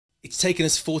It's taken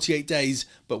us 48 days,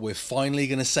 but we're finally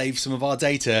going to save some of our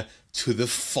data to the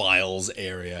files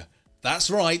area. That's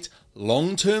right,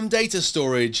 long-term data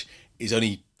storage is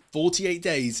only 48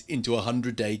 days into a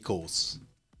 100-day course.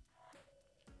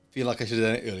 Feel like I should have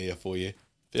done it earlier for you.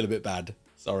 Feel a bit bad.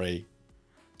 Sorry.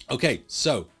 Okay,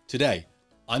 so today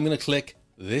I'm going to click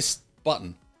this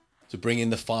button to bring in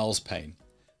the files pane.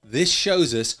 This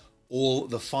shows us all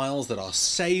the files that are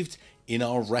saved in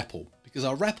our REPL, because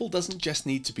our REPL doesn't just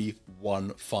need to be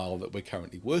one file that we're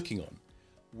currently working on.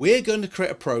 We're going to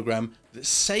create a program that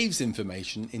saves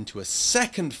information into a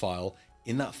second file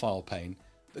in that file pane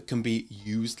that can be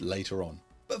used later on.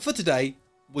 But for today,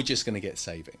 we're just going to get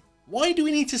saving. Why do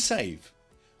we need to save?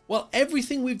 Well,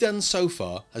 everything we've done so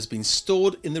far has been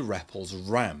stored in the REPL's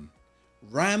RAM.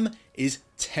 RAM is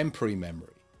temporary memory.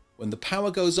 When the power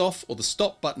goes off or the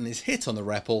stop button is hit on the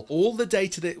REPL, all the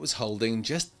data that it was holding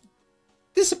just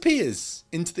disappears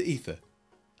into the ether.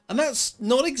 And that's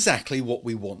not exactly what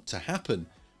we want to happen,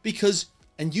 because,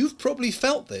 and you've probably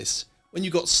felt this when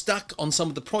you got stuck on some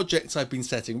of the projects I've been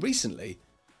setting recently,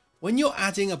 when you're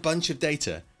adding a bunch of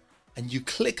data and you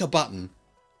click a button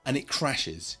and it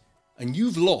crashes and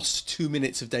you've lost 2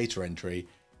 minutes of data entry,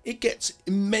 it gets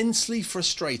immensely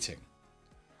frustrating.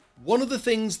 One of the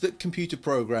things that computer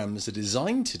programs are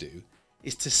designed to do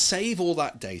is to save all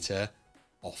that data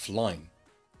offline.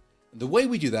 And the way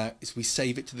we do that is we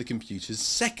save it to the computer's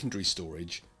secondary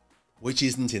storage, which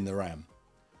isn't in the RAM.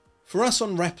 For us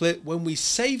on Replit, when we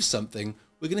save something,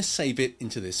 we're going to save it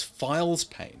into this files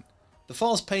pane. The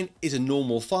files pane is a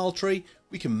normal file tree.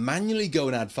 We can manually go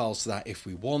and add files to that if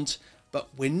we want, but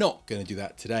we're not going to do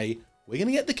that today. We're going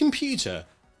to get the computer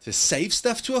to save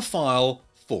stuff to a file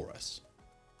for us.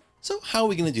 So how are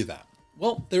we going to do that?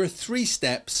 Well, there are 3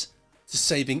 steps to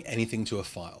saving anything to a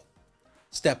file.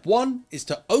 Step 1 is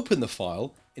to open the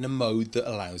file in a mode that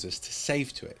allows us to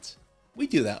save to it. We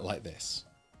do that like this.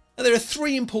 Now there are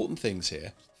 3 important things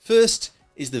here. First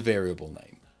is the variable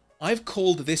name. I've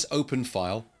called this open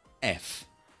file F.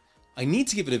 I need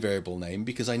to give it a variable name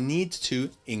because I need to,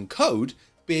 in code,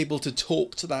 be able to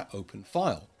talk to that open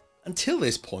file. Until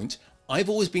this point, I've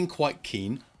always been quite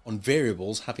keen on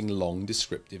variables having long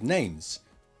descriptive names.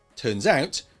 Turns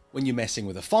out, when you're messing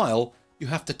with a file, you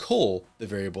have to call the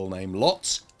variable name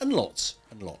lots and lots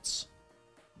and lots.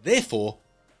 Therefore,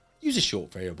 use a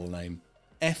short variable name.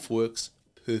 F works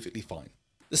perfectly fine.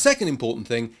 The second important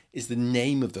thing is the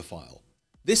name of the file.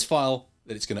 This file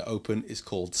that it's going to open is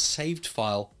called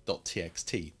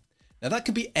savedfile.txt. Now that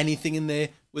could be anything in there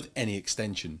with any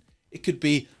extension. It could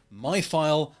be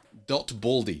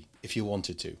myfile.baldy if you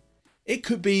wanted to. It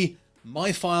could be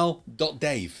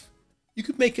myfile.dave. You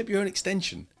could make up your own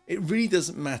extension. It really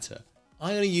doesn't matter.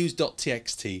 I only use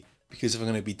 .txt because if I'm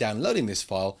going to be downloading this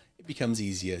file, it becomes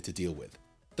easier to deal with.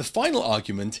 The final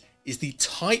argument is the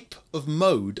type of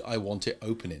mode I want it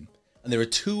open in. And there are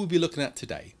 2 we'll be looking at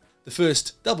today. The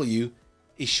first, W,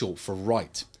 is short for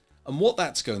write. And what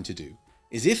that's going to do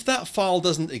is if that file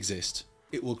doesn't exist,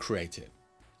 it will create it.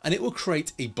 And it will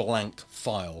create a blank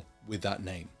file with that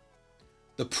name.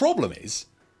 The problem is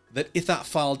that if that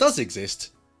file does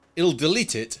exist, it'll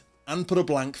delete it and put a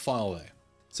blank file there.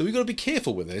 So we've got to be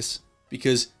careful with this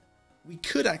because we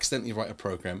could accidentally write a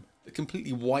program that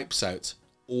completely wipes out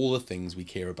all the things we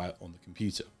care about on the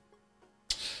computer.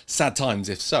 Sad times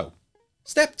if so.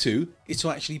 Step 2 is to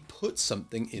actually put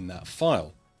something in that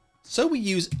file. So we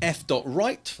use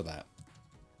f.write for that.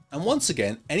 And once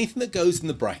again, anything that goes in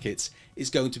the brackets is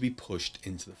going to be pushed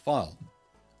into the file.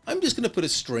 I'm just going to put a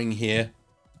string here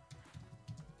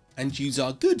and use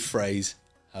our good phrase,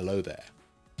 hello there.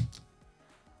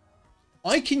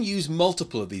 I can use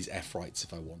multiple of these f-writes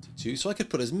if I wanted to, so I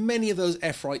could put as many of those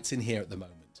f-writes in here at the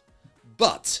moment.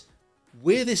 But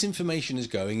where this information is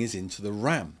going is into the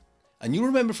RAM. And you'll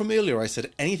remember from earlier I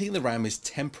said anything in the RAM is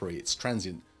temporary, it's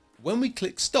transient. When we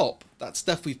click stop, that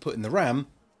stuff we've put in the RAM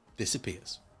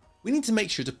disappears. We need to make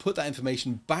sure to put that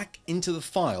information back into the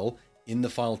file in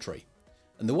the file tree.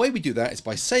 And the way we do that is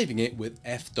by saving it with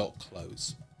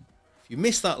f.close. If you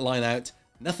miss that line out,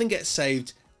 nothing gets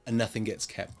saved and nothing gets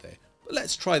kept there. But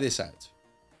let's try this out.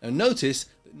 Now notice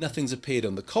that nothing's appeared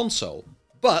on the console,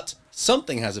 but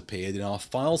something has appeared in our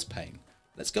files pane.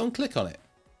 Let's go and click on it.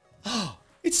 Oh,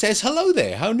 it says hello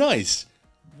there, how nice.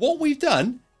 What we've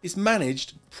done is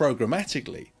managed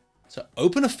programmatically. So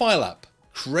open a file app,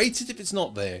 create it if it's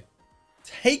not there,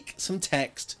 take some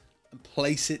text and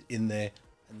place it in there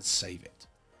and save it.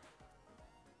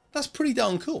 That's pretty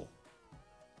darn cool.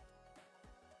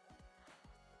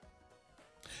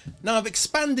 Now I've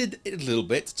expanded it a little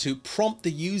bit to prompt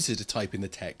the user to type in the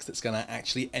text that's going to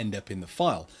actually end up in the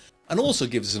file. and also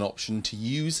gives us an option to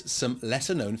use some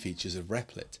lesser known features of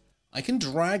Replit. I can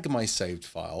drag my saved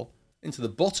file into the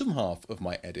bottom half of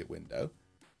my edit window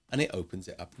and it opens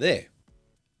it up there.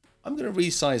 I'm going to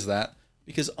resize that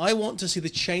because I want to see the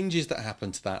changes that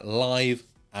happen to that live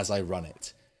as I run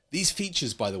it. These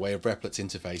features, by the way, of Replit's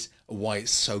interface are why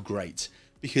it's so great,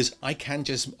 because I can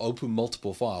just open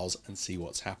multiple files and see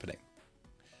what's happening.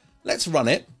 Let's run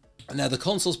it. And now the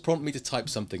console's prompted me to type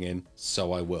something in,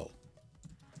 so I will.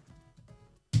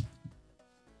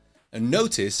 And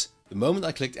notice the moment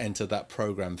I clicked enter, that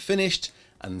program finished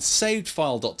and saved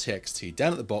file.txt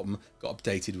down at the bottom got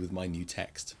updated with my new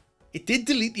text. It did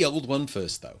delete the old one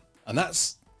first though, and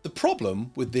that's the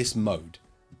problem with this mode.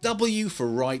 W for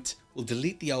write will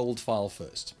delete the old file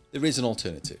first. There is an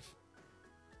alternative.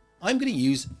 I'm going to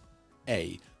use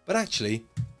A, but actually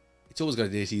it's always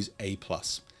got to use A+.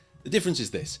 The difference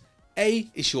is this. A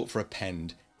is short for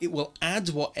append. It will add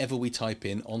whatever we type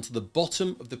in onto the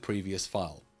bottom of the previous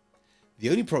file. The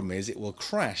only problem is it will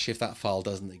crash if that file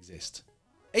doesn't exist.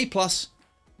 A+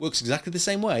 works exactly the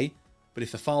same way, but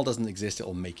if the file doesn't exist, it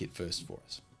will make it first for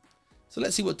us. So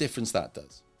let's see what difference that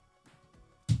does.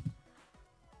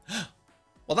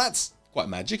 Well, that's quite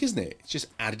magic, isn't it? It's just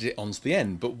added it onto the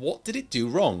end. But what did it do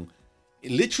wrong?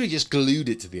 It literally just glued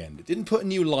it to the end. It didn't put a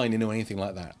new line in or anything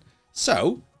like that.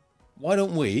 So why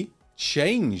don't we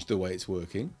change the way it's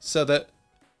working so that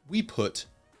we put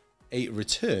a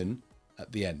return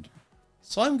at the end?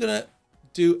 So I'm going to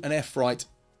do an fwrite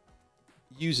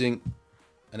using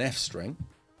an f string.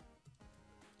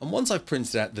 And once I've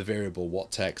printed out the variable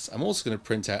what text, I'm also going to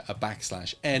print out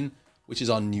a \n, which is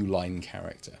our new line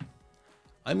character.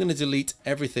 I'm going to delete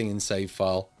everything in save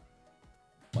file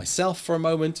myself for a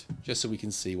moment, just so we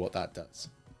can see what that does.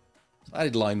 So I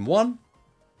added line 1,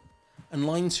 and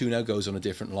line 2 now goes on a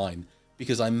different line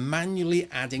because I'm manually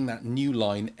adding that new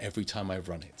line every time I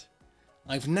run it.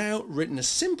 I've now written a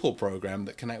simple program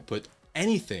that can output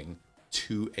anything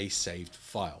to a saved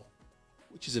file,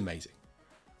 which is amazing.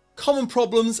 Common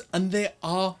problems, and there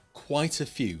are quite a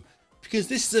few, because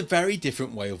this is a very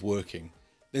different way of working.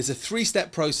 There's a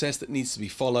 3-step process that needs to be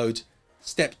followed.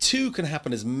 Step 2 can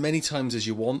happen as many times as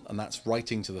you want, and that's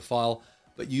writing to the file,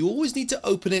 but you always need to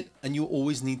open it and you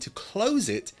always need to close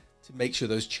it to make sure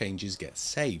those changes get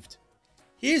saved.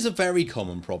 Here's a very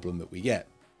common problem that we get.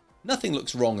 Nothing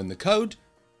looks wrong in the code,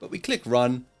 but we click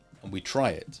run and we try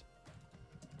it.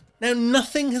 Now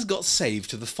nothing has got saved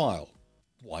to the file.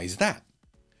 Why is that?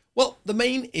 Well, the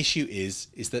main issue is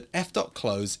that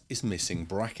f.close is missing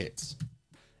brackets.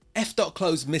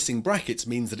 f.close missing brackets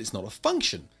means that it's not a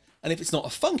function. And if it's not a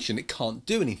function, it can't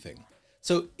do anything.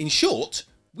 So in short,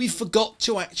 we forgot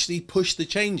to actually push the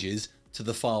changes to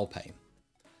the file pane.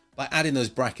 By adding those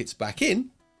brackets back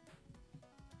in,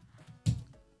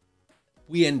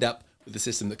 we end up with a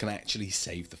system that can actually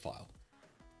save the file.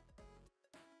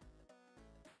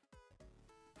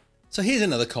 So here's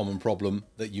another common problem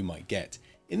that you might get.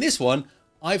 In this one,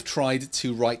 I've tried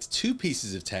to write 2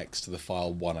 pieces of text to the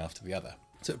file one after the other.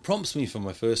 So it prompts me for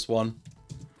my first one,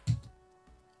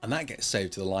 and that gets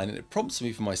saved to the line, and it prompts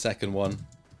me for my second one,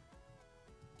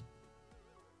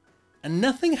 and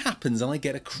nothing happens and I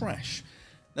get a crash.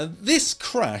 Now this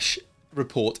crash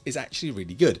report is actually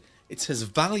really good. It says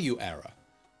value error.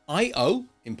 IO,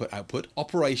 input output,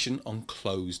 operation on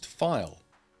closed file.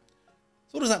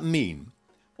 So what does that mean?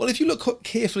 Well, if you look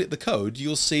carefully at the code,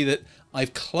 you'll see that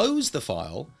I've closed the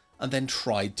file and then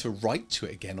tried to write to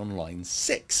it again on line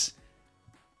 6.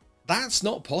 That's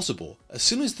not possible. As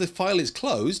soon as the file is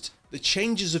closed, the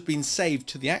changes have been saved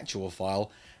to the actual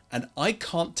file, and I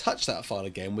can't touch that file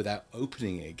again without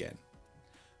opening it again.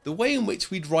 The way in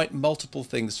which we'd write multiple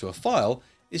things to a file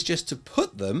is just to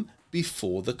put them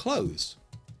before the close.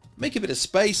 Make a bit of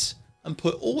space and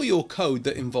put all your code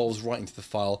that involves writing to the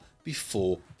file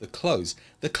before the close.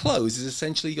 The close is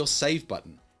essentially your save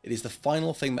button. It is the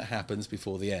final thing that happens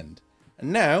before the end.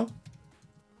 And now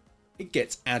it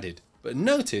gets added. But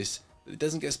notice that it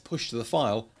doesn't get pushed to the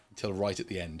file until right at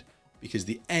the end, because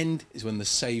the end is when the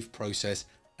save process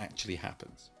actually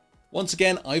happens. Once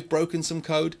again, I've broken some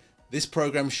code. This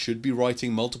program should be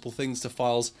writing multiple things to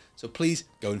files, so please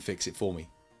go and fix it for me.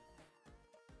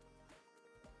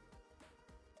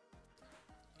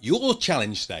 Your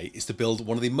challenge today is to build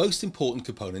one of the most important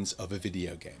components of a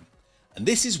video game, and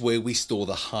this is where we store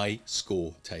the high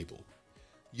score table.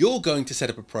 You're going to set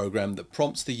up a program that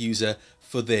prompts the user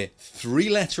for their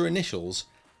 3-letter initials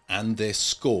and their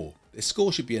score. Their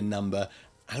score should be a number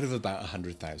out of about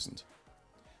 100,000.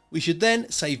 We should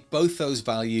then save both those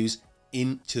values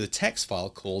into the text file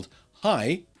called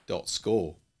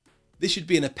high.score. This should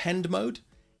be in append mode.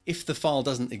 If the file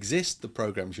doesn't exist, the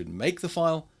program should make the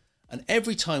file, And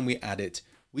every time we add it,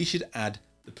 we should add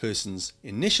the person's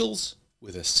initials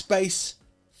with a space,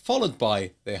 followed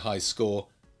by their high score,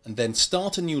 and then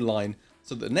start a new line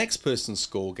so that the next person's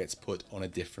score gets put on a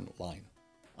different line.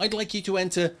 I'd like you to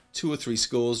enter 2 or 3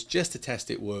 scores just to test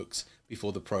it works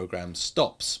before the program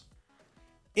stops.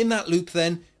 In that loop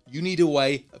then, you need a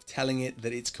way of telling it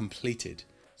that it's completed.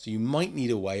 So you might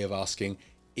need a way of asking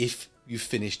if you've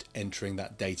finished entering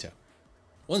that data.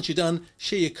 Once you're done,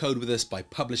 share your code with us by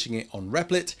publishing it on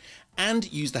Replit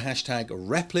and use the hashtag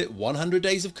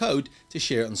Replit100daysofcode to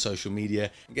share it on social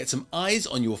media and get some eyes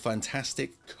on your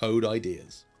fantastic code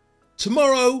ideas.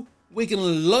 Tomorrow, we're going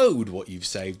to load what you've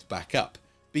saved back up,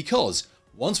 because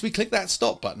once we click that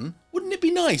stop button, wouldn't it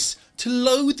be nice to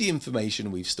load the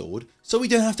information we've stored so we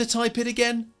don't have to type it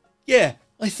again? Yeah,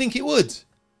 I think it would.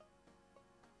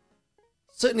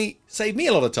 Certainly save me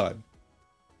a lot of time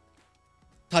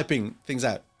typing things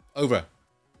out over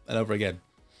and over again.